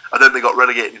that, and then they got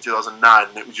relegated in 2009,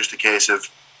 and it was just a case of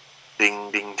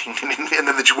ding, ding, ding, ding, ding, and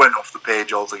then they just went off the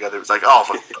page altogether. It was oh,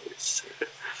 for God's sake.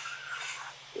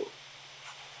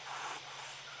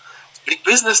 It's big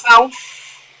business now,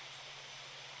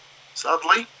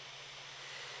 sadly.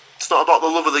 It's not about the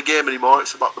love of the game anymore.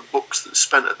 It's about the bucks that's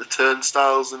spent at the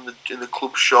turnstiles in the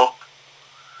club shop.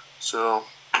 So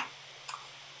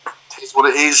it is what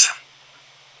it is.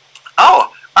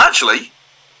 Oh, actually,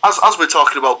 as we're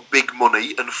talking about big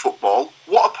money and football,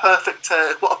 what a perfect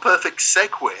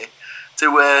segue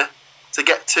to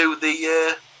get to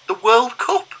the World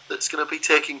Cup that's going to be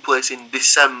taking place in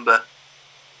December.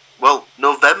 Well,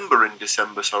 November in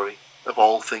December, sorry, of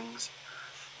all things,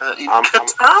 in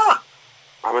Qatar.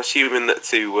 I'm assuming that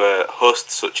to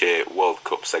host such a World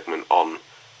Cup segment on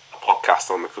a podcast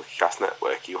on the CookieCast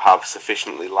network, you have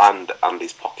sufficiently lined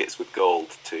Andy's pockets with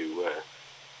gold to.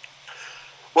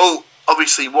 Well,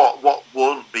 obviously, what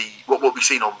won't be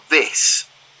seen on this,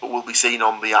 but will be seen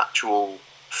on the actual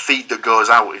feed that goes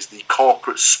out is the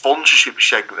corporate sponsorship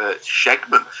segment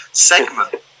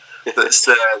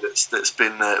that's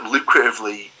been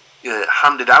lucratively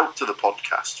handed out to the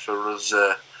podcast for us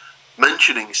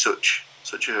mentioning such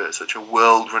a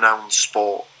world-renowned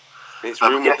sport. It's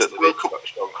rumoured that they've got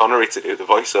Sean Connery to do the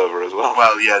voiceover as well.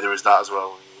 Well, yeah, there is that as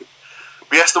well.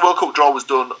 But yes, the World Cup draw was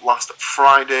done last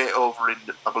Friday over in,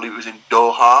 I believe it was in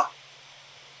Doha,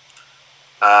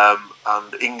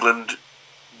 and England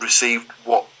received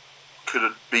what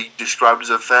could be described as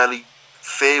a fairly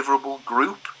favourable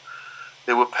group.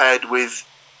 They were paired with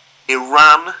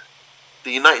Iran,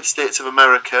 the United States of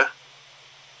America.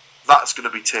 That's going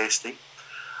to be tasty.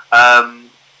 And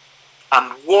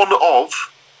one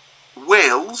of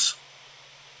Wales,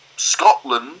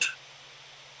 Scotland,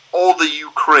 or the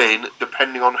Ukraine,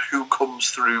 depending on who comes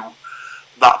through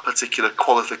that particular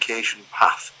qualification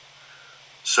path.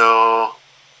 So,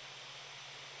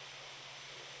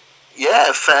 yeah,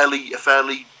 a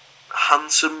fairly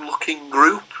handsome-looking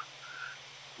group.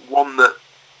 One that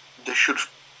they should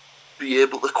be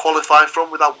able to qualify from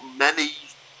without many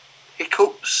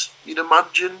hiccups, you'd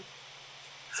imagine.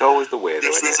 It's always the way, though.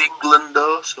 This is England,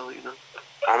 though, so you know.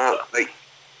 I know, like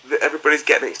everybody's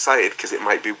getting excited because it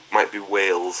might be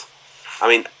Wales. I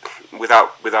mean,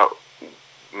 without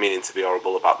meaning to be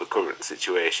horrible about the current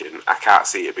situation, I can't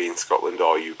see it being Scotland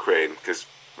or Ukraine because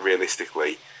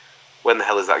realistically, when the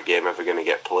hell is that game ever going to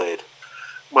get played?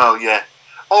 Well, yeah.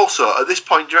 Also, at this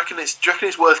point, do you reckon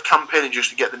it's worth campaigning just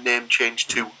to get the name changed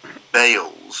to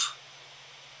Bales?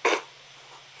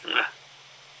 Yeah.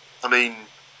 I mean,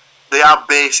 they are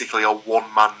basically a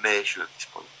one-man nation at this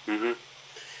point. Mm-hmm.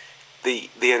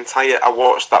 The entire I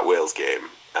watched that Wales game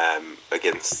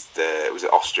against was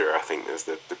it Austria? I think there's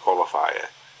the qualifier,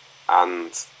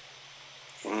 and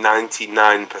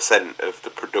 99% of the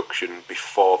production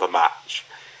before the match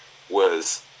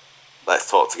was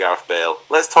let's talk to Gareth Bale,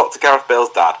 let's talk to Gareth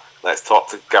Bale's dad, let's talk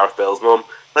to Gareth Bale's mum,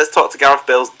 let's talk to Gareth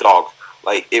Bale's dog.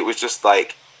 Like it was just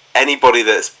like anybody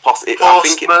that's possible. I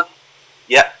think it,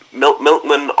 yeah.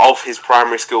 Milkman of his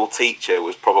primary school teacher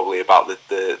was probably about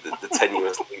the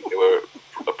tenuous link they were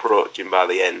approaching by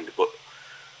the end. But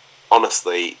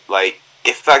honestly, like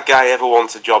if that guy ever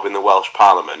wants a job in the Welsh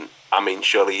Parliament, I mean,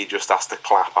 surely he just has to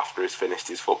clap after he's finished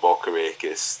his football career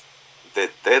because they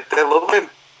love him,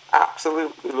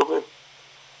 absolutely love him.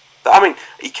 I mean,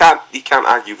 you can't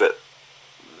argue that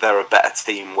they're a better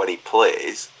team when he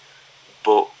plays,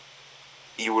 but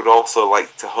you would also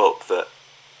like to hope that.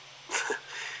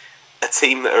 A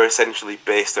team that are essentially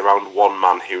based around one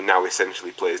man who now essentially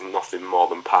plays nothing more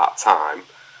than part-time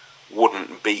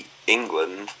wouldn't beat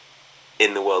England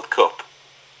in the World Cup.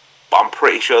 But I'm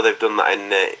pretty sure they've done that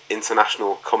in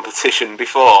international competition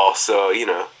before, so, you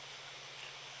know.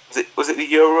 Was it the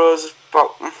Euros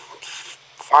about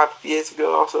 5 years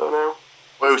ago or so now?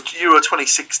 Well, it was Euro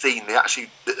 2016.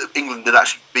 England did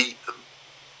actually beat them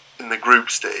in the group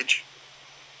stage.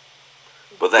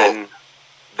 But then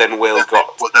Wales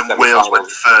got. But then Wales went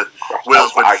further.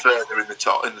 Wales went further in the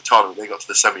tournament. They got to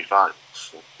the semi-finals.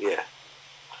 So. Yeah.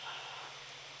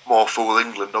 More fool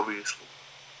England, obviously.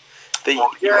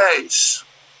 It's.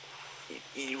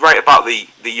 You're right about the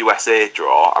USA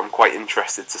draw. I'm quite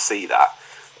interested to see that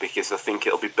because I think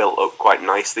it'll be built up quite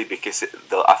nicely because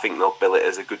I think they'll bill it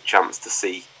as a good chance to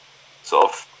see sort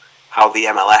of how the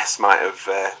MLS might have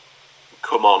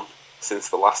come on since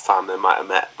the last time they might have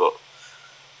met, but.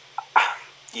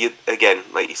 Again,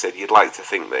 like you said, you'd like to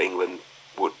think that England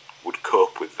would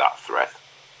cope with that threat.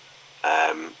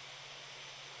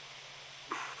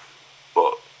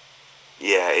 But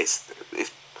yeah,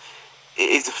 it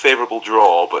is a favourable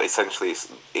draw, but essentially it's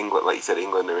England, like you said,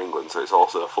 England are England, so it's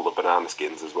also full of banana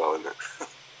skins as well, isn't it?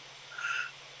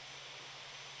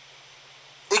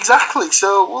 Exactly.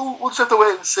 So we'll just have to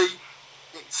wait and see.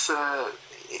 It's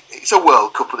a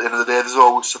World Cup at the end of the day. There's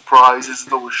always surprises,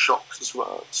 there's always shocks as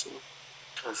well. So.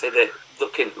 And say that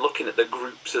looking at the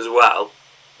groups as well,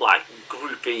 like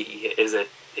Group E is a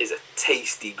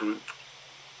tasty group.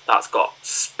 That's got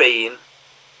Spain,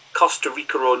 Costa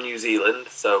Rica or New Zealand,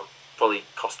 so probably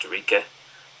Costa Rica,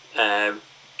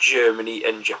 Germany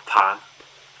and Japan.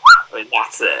 I mean,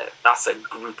 that's a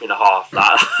group and a half.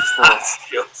 That's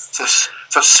just...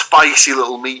 It's a spicy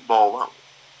little meatball, that.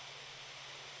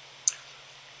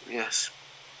 Yes.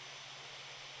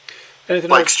 Anything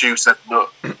Like else? Stu said,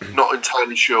 not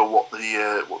entirely sure what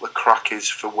the crack is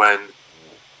for when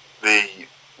the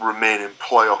remaining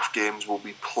playoff games will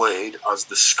be played, as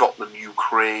the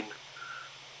Scotland-Ukraine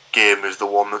game is the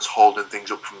one that's holding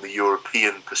things up from the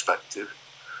European perspective.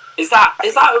 Is that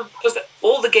because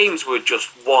all the games were just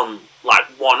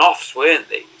one-offs, weren't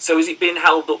they? So is it being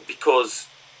held up because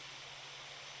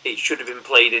it should have been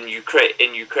played in Ukraine?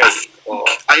 Or?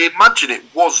 I imagine it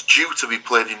was due to be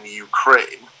played in the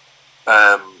Ukraine.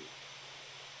 I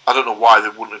don't know why they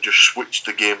wouldn't have just switched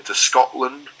the game to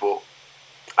Scotland, but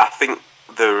I think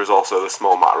there is also the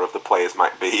small matter of the players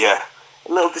might be a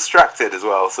little distracted as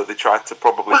well, so they tried to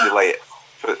probably delay it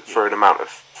for an amount of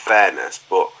fairness.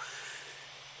 But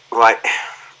like,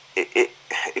 it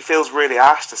feels really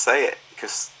harsh to say it,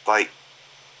 because like,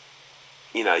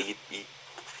 you know,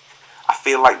 I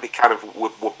feel like they kind of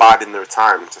were biding their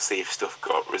time to see if stuff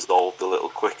got resolved a little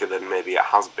quicker than maybe it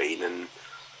has been, and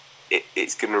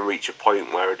it's going to reach a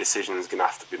point where a decision is going to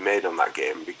have to be made on that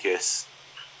game, because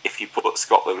if you put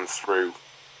Scotland through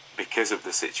because of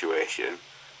the situation,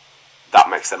 that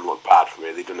makes them look bad,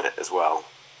 really, doesn't it, as well?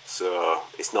 So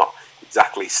it's not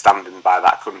exactly standing by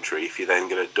that country if you're then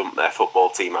going to dump their football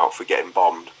team out for getting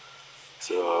bombed.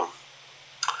 So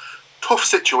tough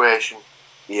situation.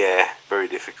 Yeah, very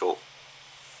difficult.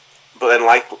 But then,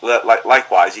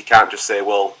 likewise, you can't just say,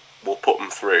 well, we'll put them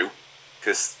through,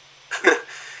 because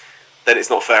then it's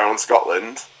not fair on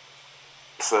Scotland.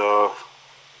 So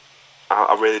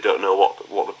I really don't know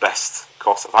what the best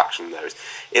course of action there is.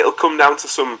 It'll come down to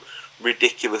some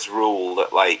ridiculous rule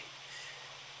that like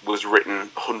was written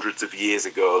hundreds of years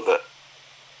ago, that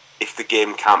if the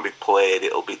game can't be played,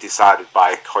 it'll be decided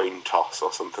by a coin toss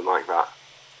or something like that.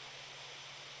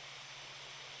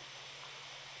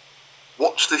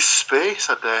 Watch this space,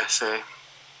 I dare say.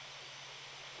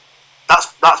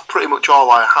 That's pretty much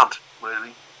all I had,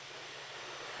 really.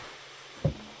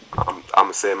 I'm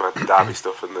the same. I had the Derby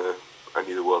stuff and the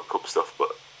World Cup stuff, but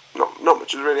not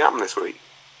much has really happened this week.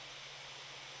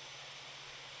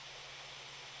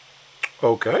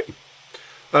 Okay.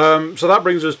 So that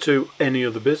brings us to any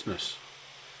other business.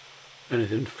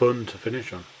 Anything fun to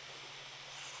finish on?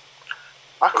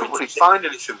 I couldn't really find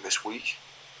anything this week.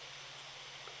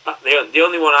 The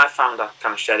only one I found, I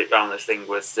kind of shared it around this thing,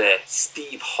 was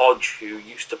Steve Hodge, who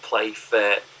used to play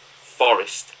for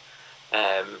Forest,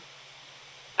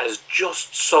 has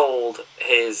just sold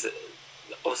his,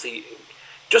 obviously,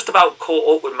 just about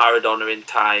caught up with Maradona in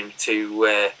time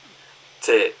to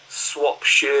swap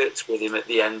shirts with him at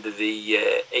the end of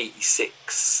the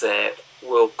 86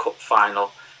 World Cup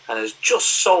final, and has just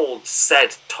sold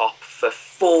said top for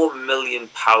 £4 million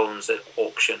at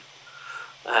auction.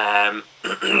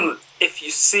 If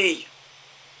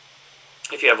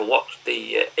you ever watched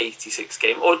the 86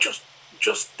 game, or just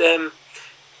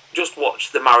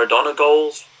watch the Maradona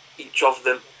goals, each of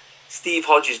them, Steve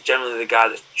Hodge is generally the guy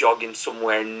that's jogging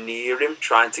somewhere near him,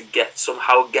 trying to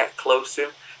somehow get close to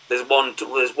him. There's one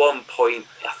point,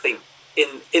 I think,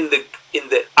 in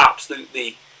the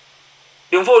absolutely,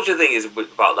 the unfortunate thing is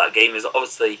about that game is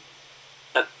obviously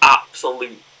an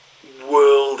absolute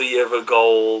worldie of a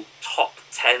goal, top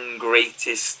 10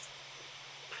 greatest.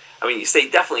 I mean, you say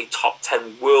definitely top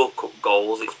 10 World Cup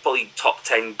goals. It's probably top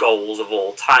 10 goals of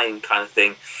all time kind of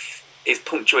thing. It's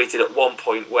punctuated at one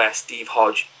point where Steve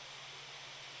Hodge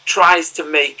tries to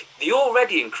make the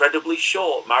already incredibly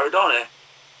short Maradona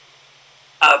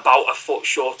about a foot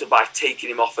shorter by taking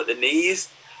him off at the knees.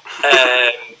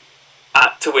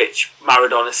 To which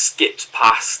Maradona skips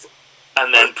past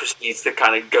and then proceeds to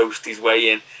kind of ghost his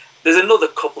way in. There's another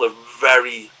couple of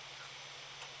very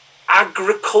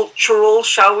agricultural,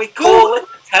 shall we call it,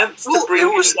 attempts to bring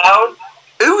him down.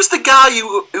 Who's the guy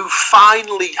who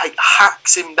finally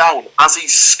hacks him down as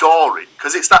he's scoring?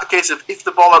 Because it's that case of, if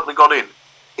the ball hadn't gone in,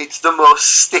 it's the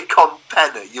most stick-on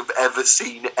penner you've ever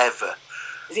seen, ever.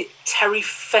 Is it Terry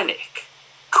Fenwick?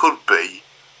 Could be.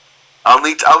 I'll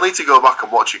need to go back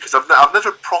and watch it, because I've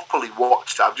never properly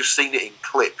watched it. I've just seen it in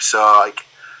clips. So like,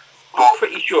 I'm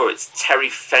pretty sure it's Terry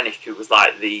Fenwick who was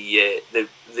like the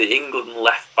England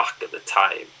left back at the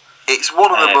time. It's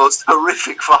one of the most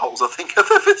horrific fouls I think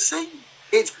I've ever seen.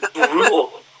 It's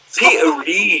brutal.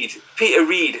 Peter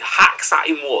Reid hacks at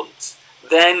him once.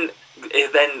 Then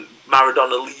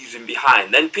Maradona leaves him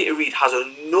behind. Then Peter Reid has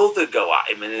another go at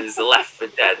him and is left for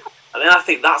dead. And then I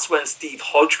think that's when Steve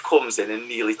Hodge comes in and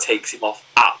nearly takes him off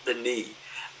at the knee.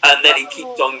 And then he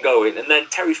keeps on going. And then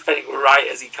Terry Fenwick Wright,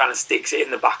 as he kind of sticks it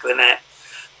in the back of the net.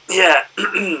 Yeah,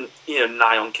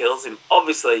 nigh on kills him.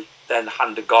 Obviously, then the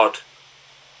hand of God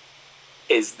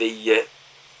is the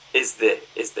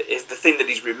thing that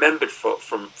he's remembered for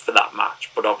that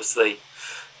match. But obviously,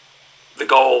 the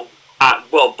goal,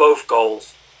 both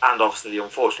goals, and obviously the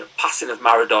unfortunate passing of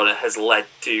Maradona has led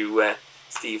to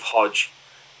Steve Hodge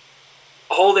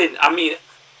holding. I mean,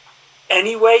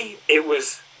 anyway, it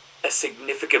was a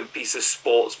significant piece of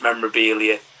sports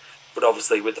memorabilia. But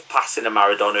obviously, with the passing of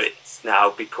Maradona, it's now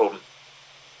become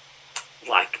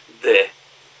like the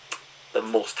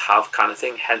must-have kind of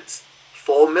thing. Hence,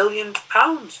 £4 million.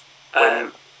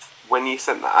 When you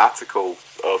sent that article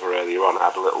over earlier on, I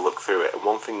had a little look through it, and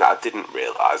one thing that I didn't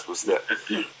realise was that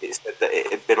it said that it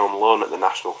had been on loan at the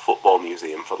National Football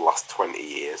Museum for the last 20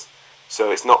 years.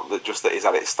 So it's not that just that he's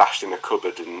had it stashed in a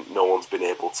cupboard and no one's been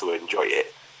able to enjoy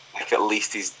it. Like, at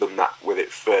least he's done that with it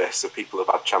first, so people have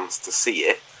had a chance to see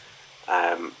it.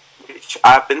 Which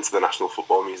I've been to the National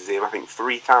Football Museum, I think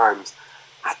 3 times.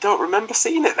 I don't remember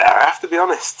seeing it there, I have to be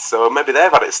honest. So maybe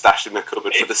they've had it stashed in the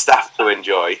cupboard for the staff to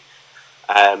enjoy.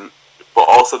 But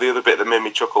also the other bit that made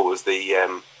me chuckle was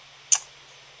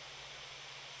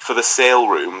for the sale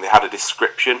room, they had a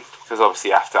description, because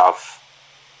obviously you have to have,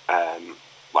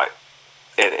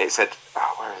 it said,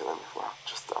 where is it?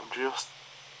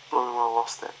 I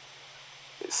lost it.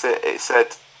 It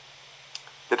said,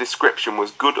 the description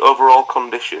was good overall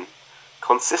condition,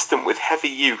 consistent with heavy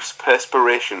use,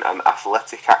 perspiration and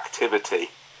athletic activity.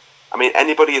 I mean,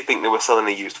 anybody would think they were selling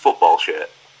a used football shirt.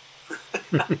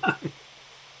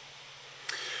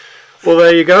 Well,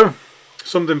 there you go.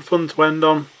 Something fun to end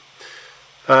on.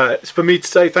 It's for me to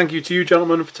say thank you to you,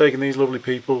 gentlemen, for taking these lovely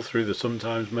people through the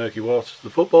sometimes murky waters of the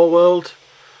football world.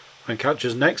 And catch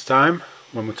us next time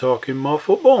when we're talking more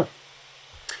football.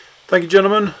 Thank you,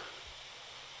 gentlemen,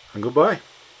 and goodbye.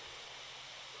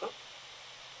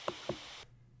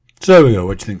 So there we go.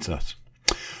 What do you think to that?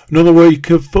 Another week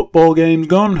of football games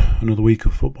gone. Another week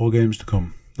of football games to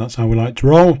come. That's how we like to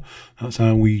roll. That's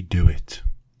how we do it.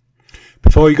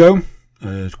 Before you go,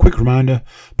 a quick reminder,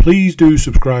 please do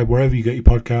subscribe wherever you get your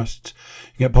podcasts.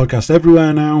 You get podcasts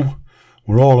everywhere now.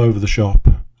 We're all over the shop.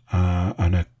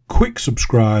 And a quick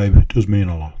subscribe does mean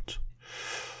a lot.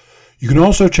 You can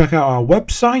also check out our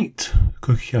website,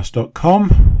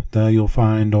 cookiecast.com. There you'll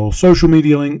find all social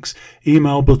media links,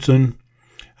 email button.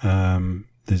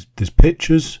 There's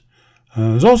pictures.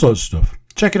 There's all sorts of stuff.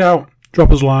 Check it out.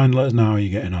 Drop us a line. Let us know how you're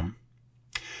getting on.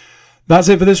 That's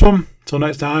it for this one. Till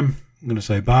next time, I'm going to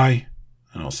say bye,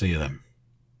 and I'll see you then.